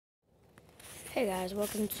Hey guys,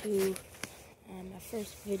 welcome to my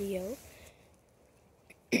first video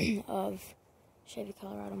of Chevy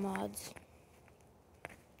Colorado mods.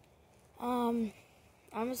 I'm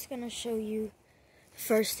just gonna show you the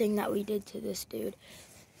first thing that we did to this dude.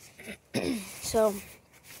 So,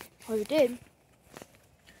 what we did,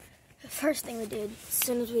 the first thing we did, as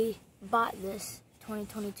soon as we bought this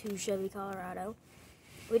 2022 Chevy Colorado,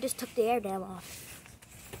 we just took the air dam off.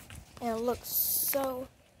 And it looks so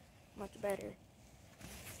much better.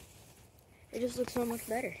 It just looks so much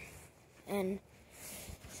better. And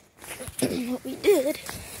what we did,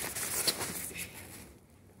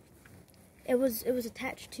 it was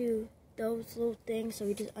attached to those little things, so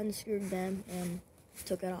we just unscrewed them and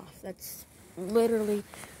took it off. That's literally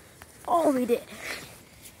all we did.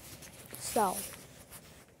 So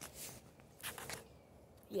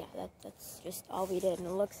yeah, that's just all we did, and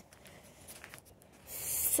it looks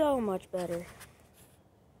so much better.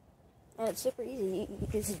 And it's super easy. You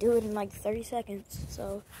can just do it in like 30 seconds.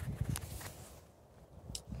 So,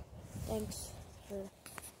 thanks for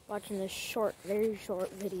watching this very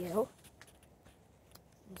short video.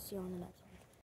 And see you on the next one.